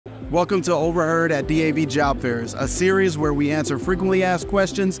Welcome to Overheard at DAV Job Fairs, a series where we answer frequently asked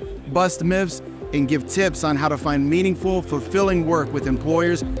questions, bust myths, and give tips on how to find meaningful, fulfilling work with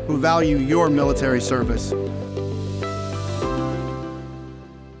employers who value your military service.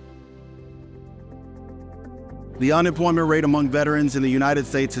 The unemployment rate among veterans in the United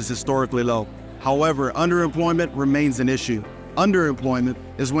States is historically low. However, underemployment remains an issue. Underemployment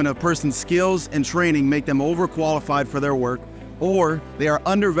is when a person's skills and training make them overqualified for their work, or they are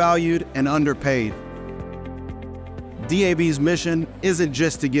undervalued and underpaid. DAV's mission isn't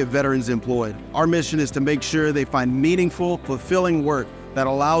just to get veterans employed. Our mission is to make sure they find meaningful, fulfilling work that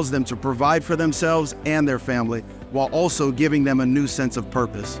allows them to provide for themselves and their family, while also giving them a new sense of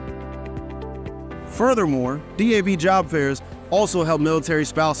purpose. Furthermore, DAV Job Fairs also help military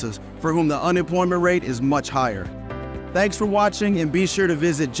spouses for whom the unemployment rate is much higher. Thanks for watching, and be sure to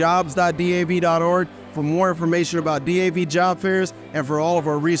visit jobs.dav.org for more information about DAV Job Fairs and for all of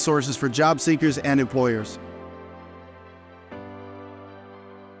our resources for job seekers and employers.